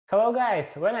Hello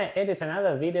guys! When I edit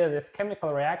another video with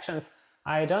chemical reactions,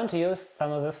 I don't use some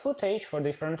of the footage for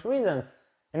different reasons.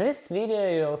 In this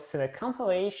video you'll see the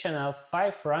compilation of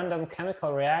 5 random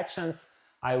chemical reactions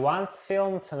I once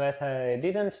filmed that I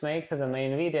didn't make to the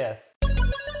main videos.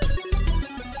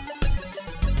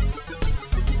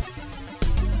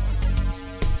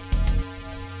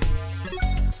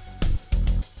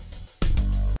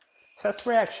 First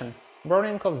reaction: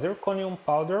 burning of zirconium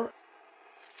powder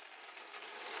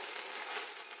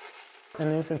and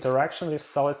its interaction with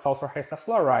solid sulfur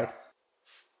hexafluoride.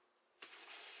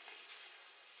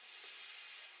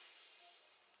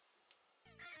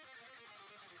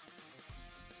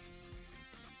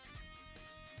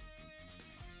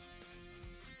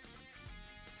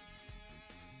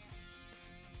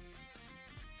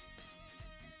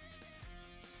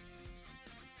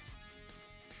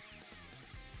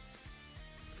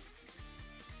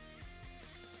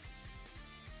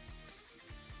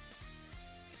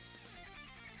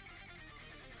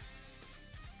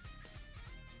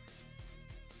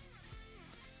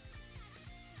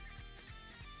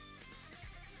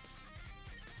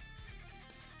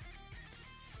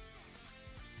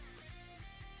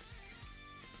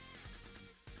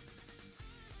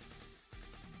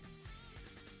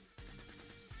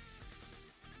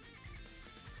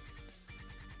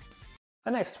 The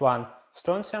next one: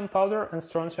 strontium powder and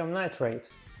strontium nitrate.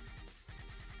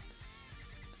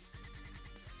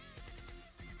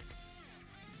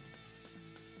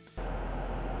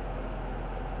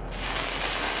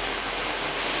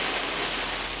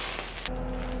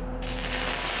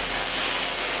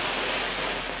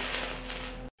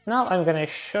 Now I'm gonna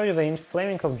show you the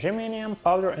inflaming of germanium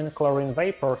powder and chlorine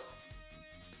vapors.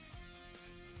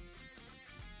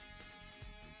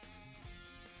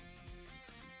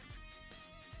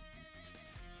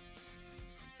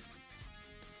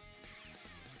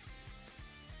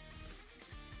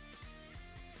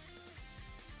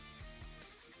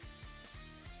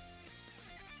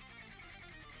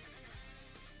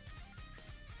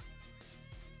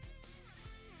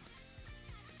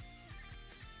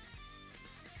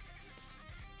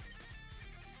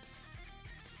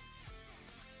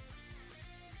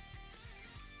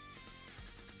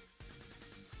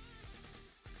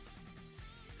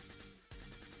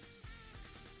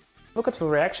 Look at the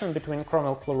reaction between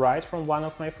chromyl chloride from one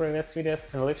of my previous videos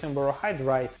and lithium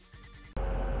borohydride.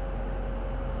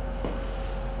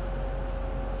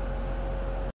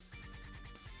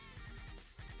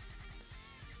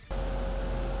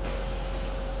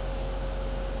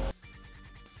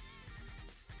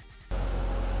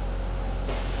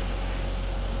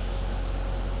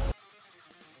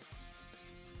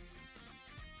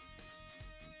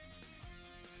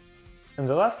 And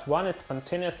the last one is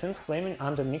spontaneous inflaming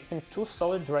under mixing 2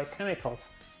 solid dry chemicals,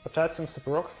 potassium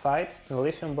superoxide and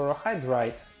lithium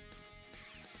borohydride.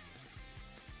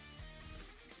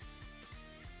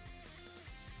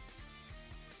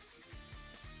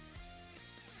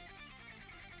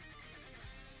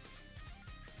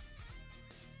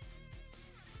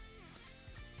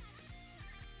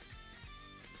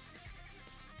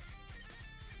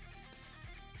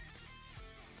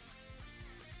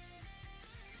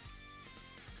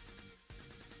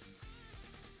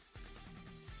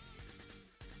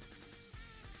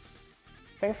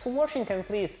 Thanks for watching, and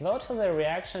please vote for the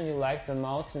reaction you liked the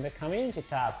most in the community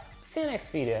tab. See you next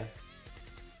video!